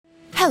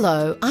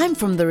Hello, I'm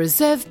from the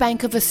Reserve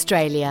Bank of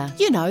Australia.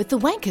 You know, the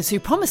wankers who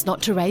promise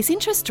not to raise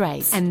interest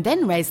rates and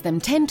then raise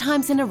them 10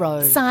 times in a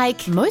row.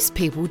 Psych! Most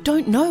people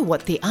don't know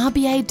what the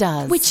RBA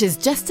does, which is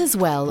just as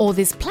well, or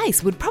this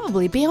place would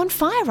probably be on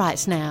fire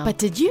right now. But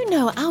did you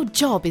know our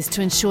job is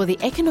to ensure the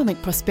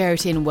economic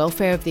prosperity and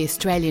welfare of the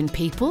Australian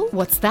people?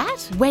 What's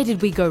that? Where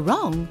did we go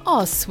wrong?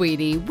 Oh,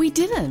 sweetie, we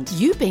didn't.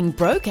 You being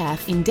broke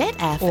AF, in debt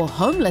AF, or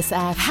homeless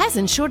AF has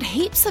ensured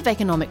heaps of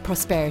economic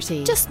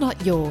prosperity, just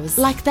not yours.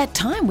 Like that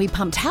time we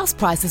pumped house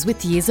prices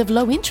with years of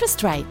low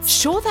interest rates.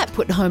 Sure, that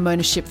put home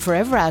ownership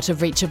forever out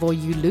of reach of all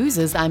you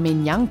losers, I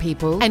mean young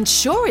people. And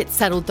sure, it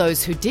saddled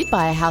those who did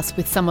buy a house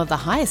with some of the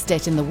highest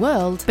debt in the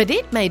world. But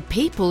it made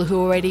people who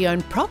already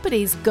own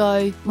properties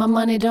go, my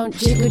money don't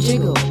jiggle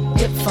jiggle.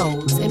 It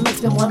folds. It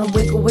makes me want to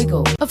wiggle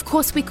wiggle. Of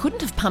course, we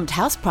couldn't have pumped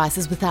house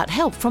prices without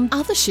help from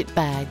other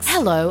shitbags.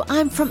 Hello,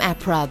 I'm from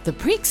APRA, the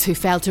pricks who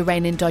failed to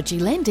rein in dodgy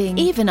lending,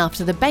 even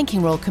after the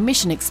Banking Royal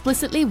Commission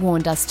explicitly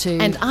warned us to.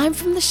 And I'm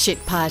from the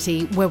shit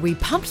party, where we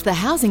pumped the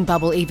housing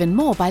bubble even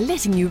more by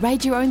letting you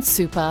raid your own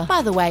super.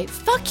 By the way,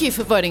 fuck you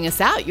for voting us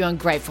out, you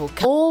ungrateful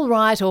All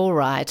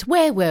right.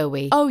 Where were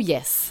we? Oh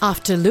yes.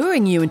 After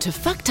luring you into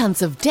fuck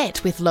tons of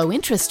debt with low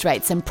interest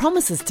rates and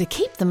promises to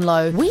keep them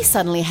low, we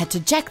suddenly had to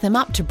jack them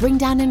up to bring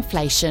down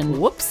inflation.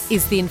 Whoops.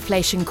 Is the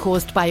inflation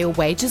caused by your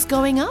wages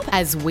going up,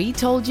 as we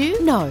told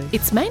you? No,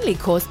 it's mainly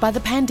caused by the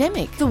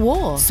pandemic, the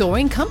war,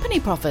 soaring company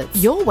profits.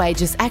 Your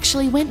wages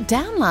actually went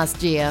down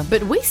last year,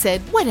 but we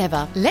said,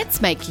 whatever,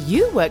 let's make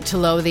you work to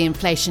lower the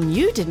inflation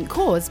you didn't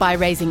cause by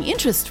raising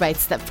interest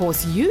rates that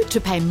force you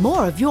to pay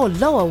more of your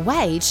lower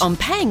wage on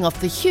paying off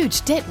the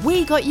huge debt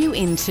we got you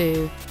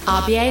into.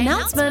 RBA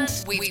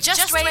announcement. We've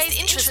just raised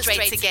interest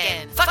rates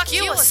again. Fuck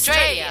you,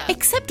 Australia.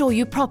 Except all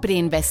you property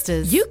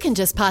investors. You can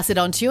just pass it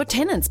on to your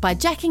tenants by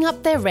jacking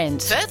up their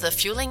rent, Further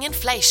fueling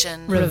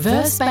inflation.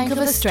 Reverse Bank of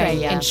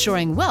Australia,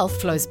 ensuring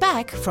wealth flows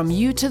back from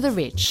you to the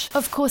rich.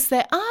 Of course,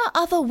 there are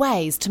other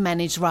ways to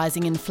manage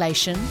rising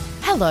inflation.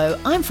 Hello,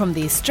 I'm from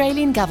the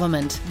Australian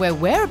government, where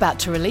we're about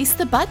to release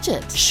the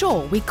budget.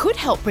 Sure, we could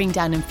help bring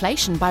down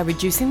inflation by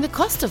reducing the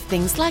cost of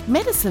things like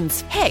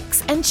medicines,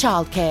 HECS, and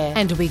childcare.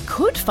 And we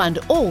could fund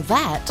all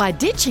that by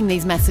ditching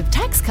these massive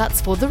tax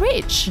cuts for the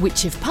rich,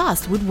 which if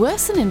passed would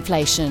worsen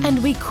inflation.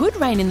 And we could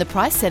rein in the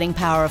price-setting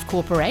power of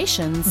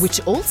corporations,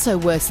 which also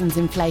worsens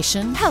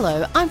inflation.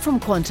 Hello, I'm from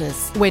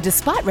Qantas, where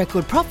despite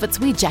record profits,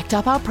 we jacked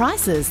up our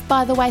prices.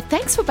 By the way,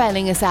 thanks for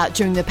bailing us out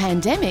during the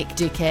pandemic,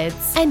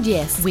 dickheads. And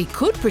yes, we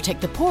could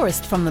protect the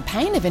poorest from the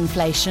pain of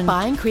inflation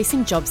by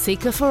increasing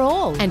JobSeeker for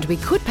all. And we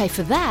could pay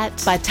for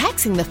that by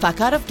taxing the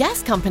fuck out of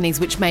gas companies,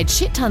 which made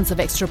shit tons of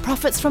extra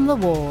profits from the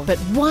war. But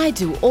why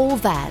do all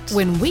that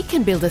when we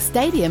can build a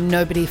stadium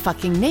nobody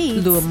fucking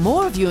needs, lure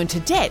more of you into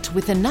debt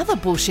with another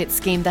bullshit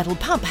scheme that'll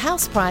pump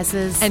house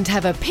prices, and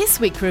have a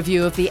piss-weak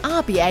review of the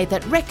RBA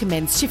that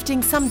recommends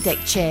shifting some deck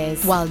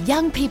chairs, while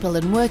young people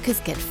and workers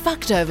get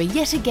fucked over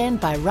yet again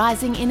by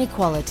rising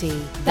inequality?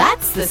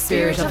 That's the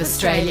spirit of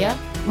Australia.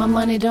 My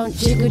money don't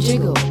jiggle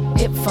jiggle.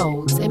 It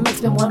folds. It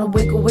makes me want to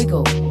wiggle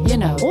wiggle. You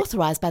know.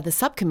 Authorised by the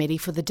Subcommittee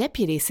for the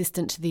Deputy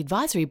Assistant to the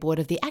Advisory Board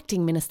of the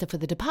Acting Minister for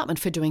the Department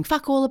for doing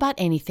fuck all about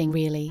anything,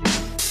 really.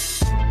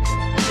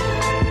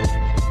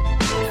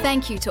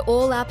 Thank you to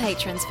all our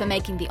patrons for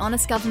making the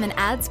Honest Government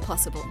ads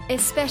possible,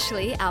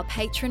 especially our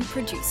patron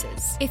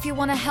producers. If you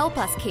want to help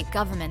us keep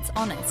governments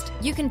honest,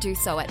 you can do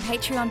so at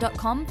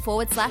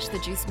patreon.com/The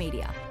Juice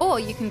Media, or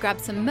you can grab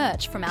some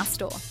merch from our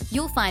store.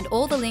 You'll find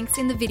all the links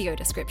in the video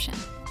description.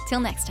 Till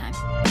next time.